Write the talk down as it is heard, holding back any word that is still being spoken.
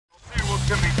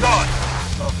can be done.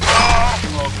 The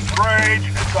power of rage,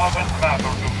 it doesn't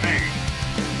matter to me.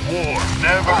 War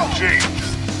never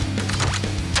changes.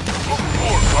 Of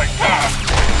course I can.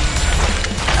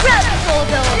 Radical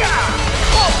ability!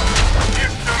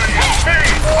 History is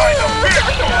changed by the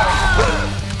victor!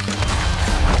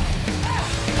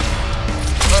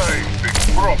 Hey, big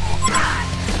problem.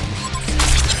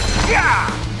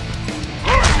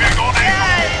 Working on it!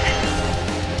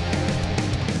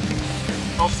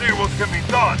 I'll see what can be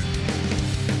done.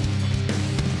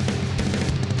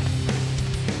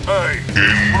 Hey,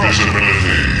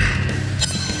 Invisibility.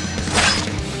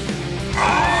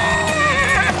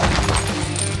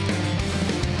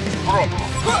 Problem.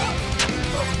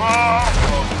 The power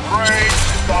of rage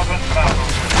doesn't matter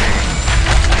to me.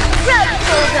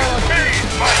 Radical ability!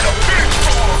 Changed by the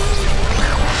victor!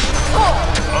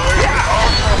 I am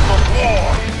artist of war,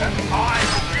 and I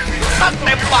will give you ตัดเ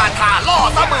ต็มบาทาล่อ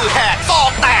ซะมือแหกซอ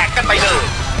งแตกกันไปเลย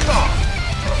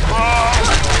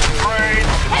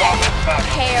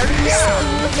Hair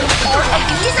smooth or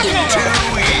easily. Too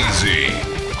easy.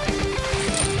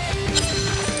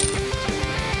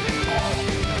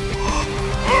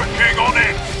 Working on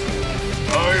it.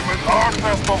 I'm an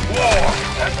artist of war,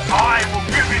 and I will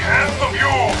be the end of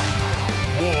you.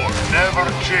 War never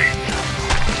changes.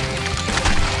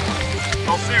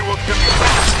 I'll see what can be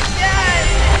done.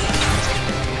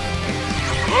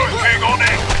 Working on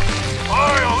it.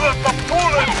 I'll let the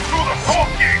bullets do the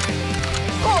talking.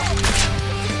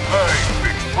 Hey,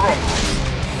 big problem.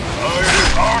 I'm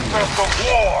an artist of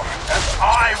war, and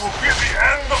I will be the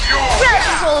end of you.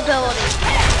 Radical ability!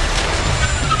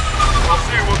 I'll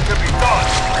see what can be done.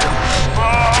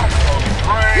 Power of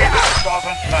rage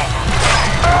doesn't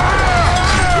matter.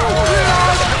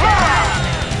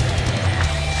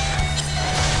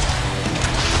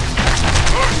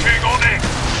 Working on it.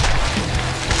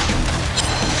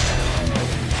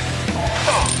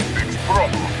 Big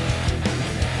problem.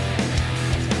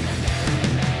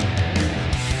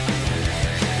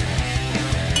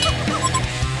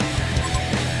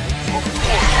 Of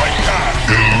course I can.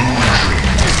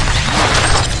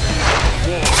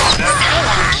 War never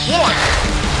changes.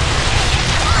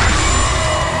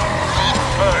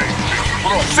 Hey, big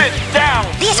problem. Sit down,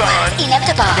 This son. one's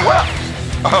inevitable. Well,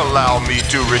 allow me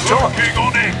to retort. Working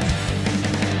on it.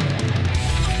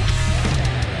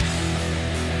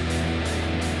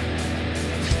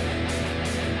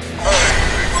 Hey,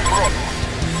 big problem.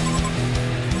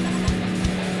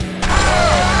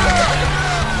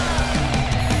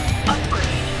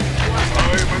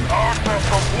 I'm an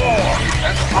artist of war,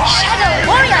 and Shadow I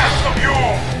Warrior! am of you.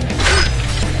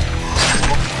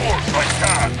 Of course I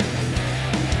can.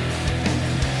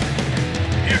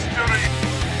 History.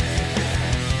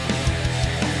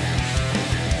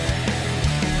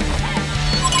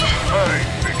 Hey,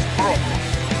 big problem.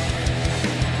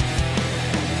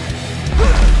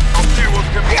 I'll see what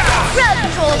can be done.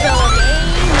 Radical ability!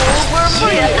 Over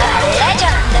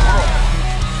legend!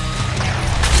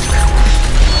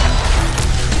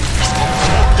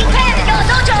 Defend your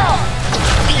dojo!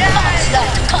 The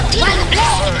onslaught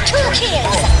continues! 2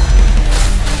 kills!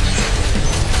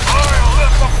 I'll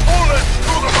let the bullets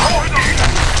do the talking!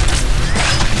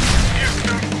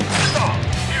 History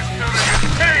is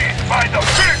changed by the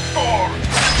victor!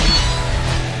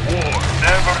 War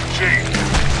never changes.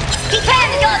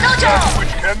 Defend your dojo! That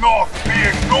which cannot be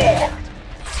ignored!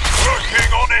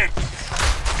 Working on it!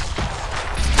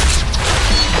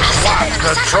 Lost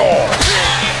control.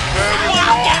 There is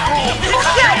no room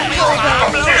for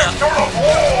the victor of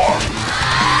war!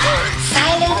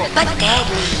 Silent but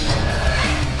deadly.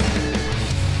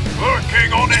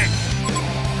 Working on it!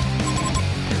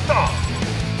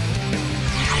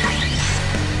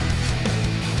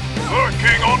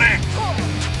 Working on it!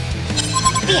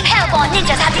 The Hellborn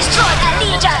ninjas have destroyed a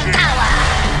Legion tower!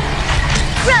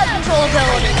 Crowd control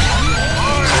ability!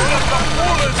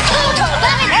 Total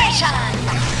domination!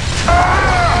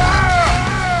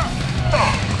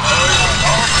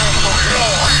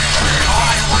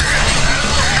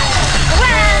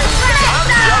 Grand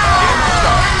Master!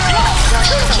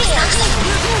 2 kills!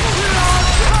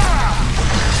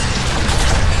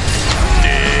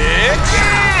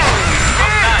ห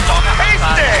น้าจอกับให้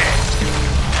เด็ก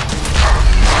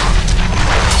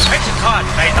เพชรฆาต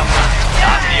ในตำนานด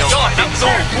าบเดียวยอดนัก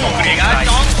สู้ผู้เกรียงการจ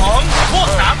อมของพวก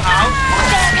สามหาว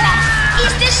The glass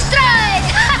is destroyed!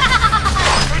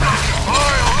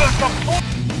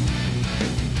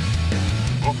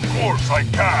 Of course I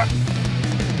can.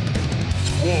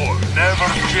 War never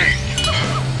changes.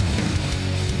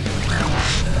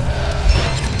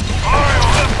 I'll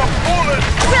let the bullets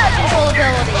Crowd control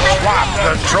ability! Lost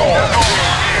control.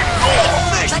 be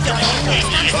ignored. But your enemies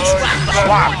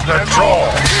Swap control.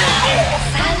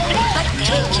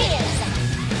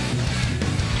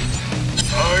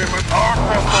 I'm an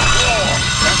artist of war,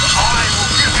 and I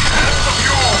will give the end of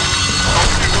you.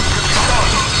 Something will get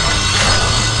done.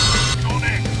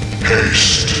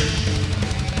 Haste.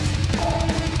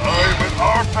 I'm an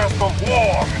artist of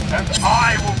war, and I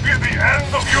will be the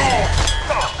end of you!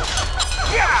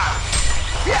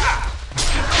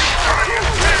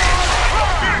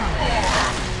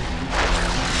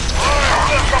 I'll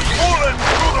let the bullet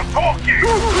do the talking!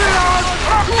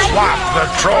 Swap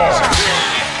control.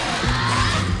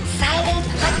 Silent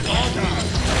but deadly.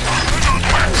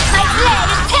 My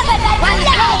blade is tempered by one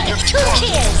blade! 2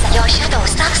 kills! Your shadow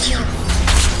stalks you.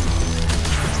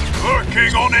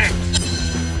 Working on it!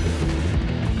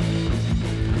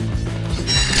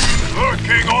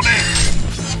 Working on it!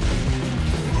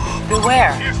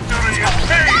 Beware. History is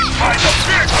made by the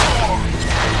victor!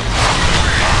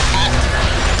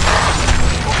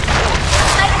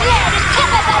 My blade is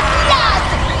tempered by blood!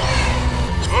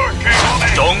 Working on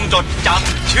it! จงจดจ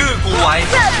ำชื่อกูไว้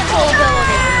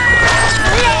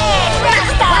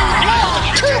One blade!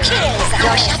 2 kills!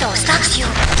 Your shadow stalks you.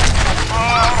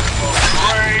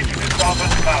 Afraid it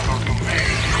doesn't matter to me.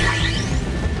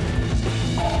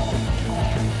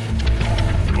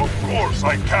 Of course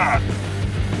I can.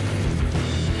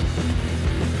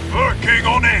 Working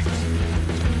on it.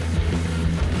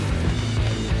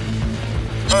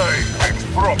 Hey, fix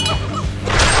problem.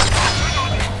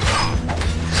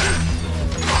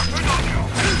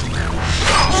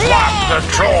 Swap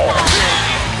control.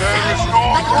 There is no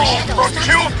room for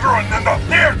children in the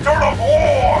theater of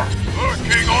war.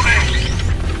 Working on it.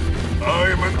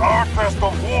 I'm an artist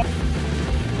of war.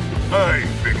 Hey,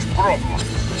 fix problems.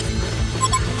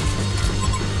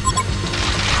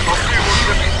 Let's see what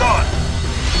can be done.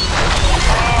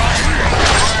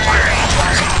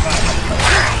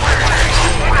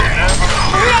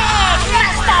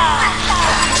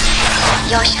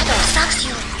 Your shadow stalks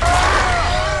you.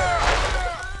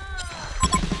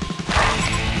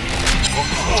 Of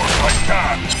course I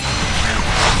can.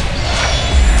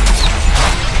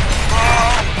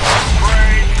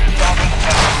 Afraid it doesn't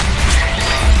matter.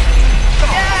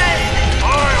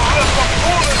 I'll let the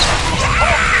bullets do the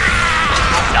talking.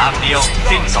 ดาบเดียว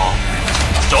สิ้นสอง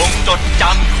จงจดจ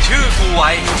ำชื่อกูไว้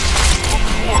Of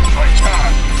course I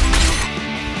can.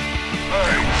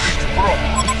 Hey, fix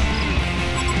problems.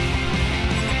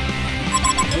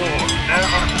 War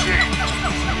never changes.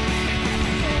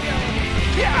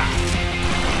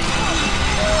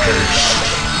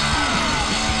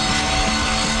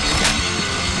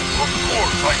 Of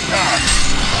course I can.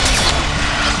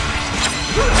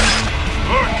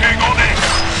 Working on it.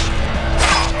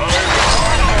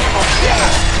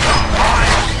 I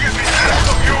will give the end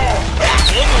of you.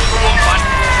 หัวงูรวมฟัน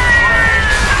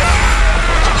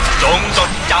จงจ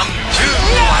ดจำชื่อ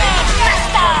กูไว้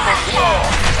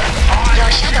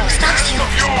Your shadow stalks you.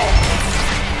 You.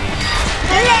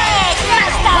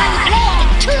 One blade!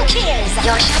 2 kills!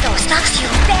 Your shadow stalks you.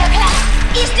 Their plan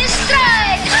is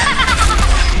destroyed!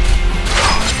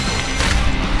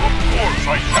 Of course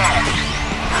I can.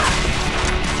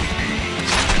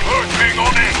 Working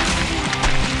on it.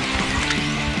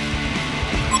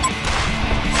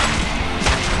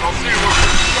 I'll see what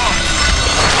can be done.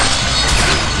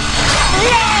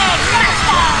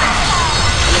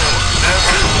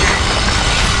 Never change.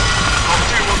 I'll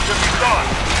see what can be done.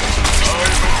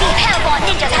 The Hellborn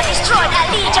ninjas have destroyed a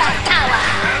Legion tower!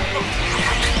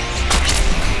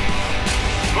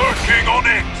 Working on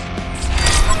it.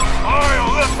 I'll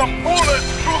let the bullets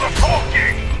do the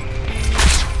talking.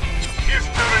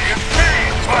 History is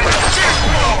made by the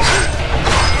victor.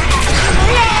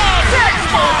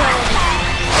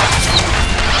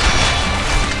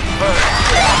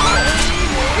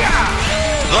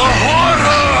 The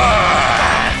horror.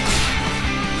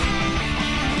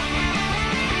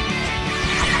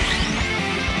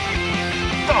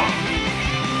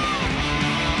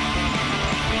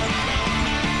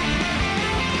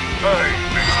 Hey,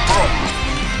 big problem.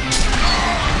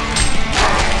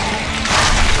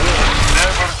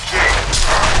 Never change.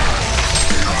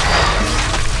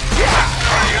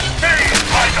 History is made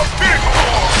by the big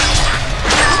war.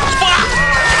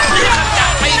 นี่ขจั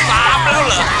ดไป3แล้วเ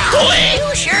หรอโอ้ย You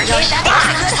sure did that.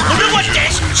 ผมนึกว่าเจ็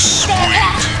ด Their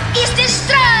plan is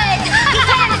destroyed!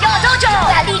 Defend your dojo!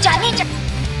 The Legion ninja...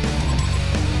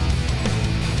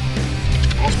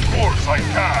 Of course I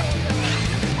can.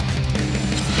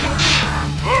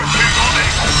 Working on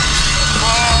it.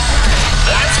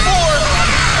 That's 4.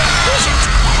 Push it.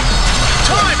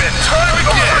 Time and time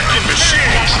again. Working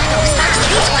machine. Shadow stalks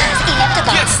these ones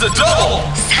inevitable. Gets the double.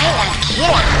 Silent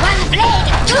killer. One blade,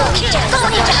 2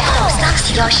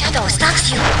 Your shadow stalks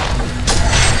you.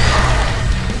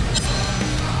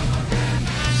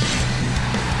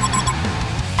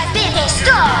 Has been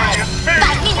destroyed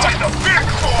by ninja. The big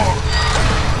four!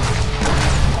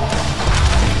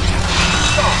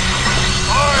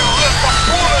 I'll let the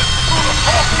bullet through the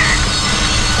talking!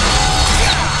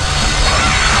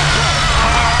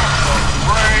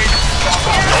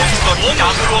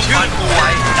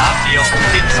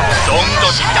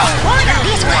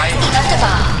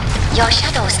 Your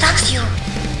shadow stalks you.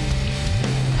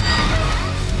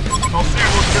 I'll see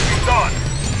what can be done.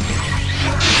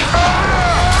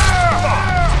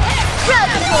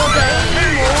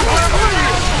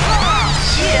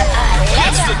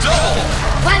 It's the double.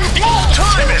 One blade.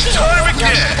 Time and time Your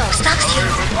again. shadow stalks you.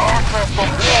 An artist of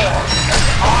war, and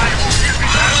I will give the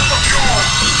end of you!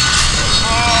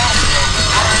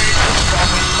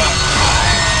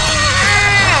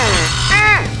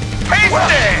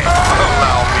 Hasty!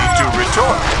 Allow me to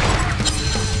retort.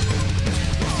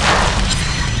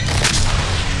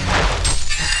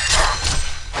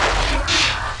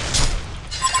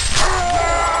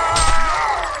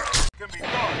 Can be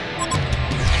done.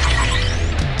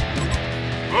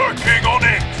 Working on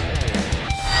it!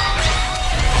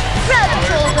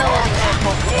 Artist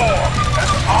of war,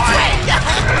 and I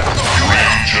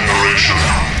Regeneration.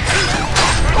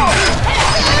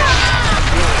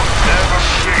 never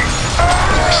cease!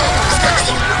 Your shadow stalks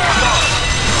you.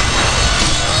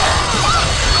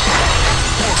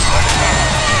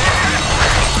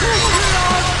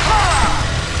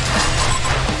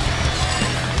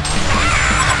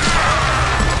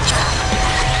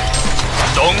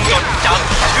 จงจดจ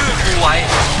ำชื่อกูไว้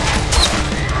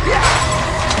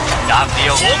ดาบเดี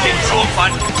ยวโอ้มินสวงฟั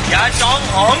นอย่าจอง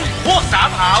หองพวกสาม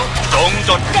หาวจงจ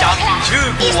ดจำชื่อ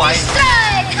กูไว้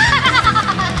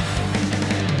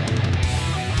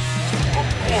Of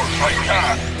course I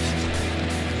can!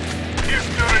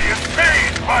 History is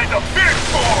made by the big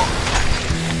four!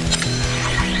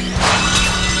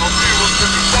 I'll see what can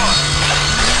be done.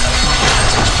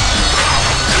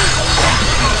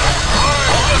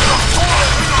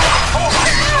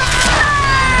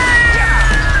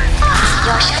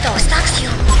 Your shadow stalks you.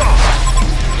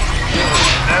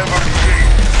 Never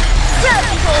cease.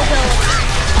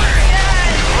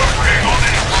 Working on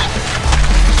it.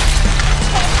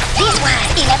 This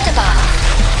one's inevitable.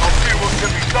 I'll see what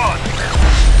can be done.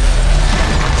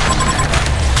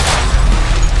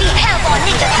 The Hellborn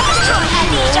Ninja destroy a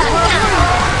ninja down.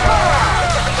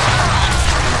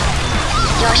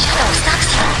 Your shadow stalks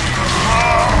you.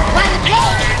 One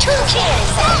blade, two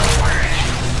kills.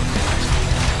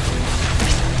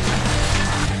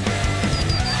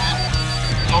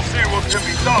 I'll see what can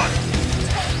be done.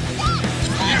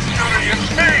 History is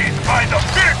made by the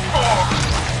big four.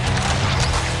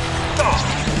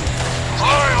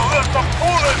 I'll let the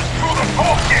bullets do the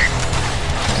talking.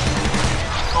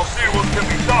 I'll see what can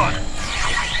be done.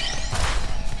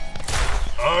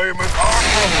 I'm an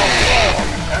artist of war,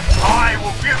 and I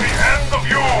will be the end of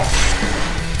you.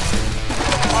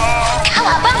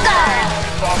 Cowabunga!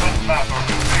 Doesn't matter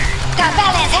to me. The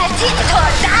balance has tipped.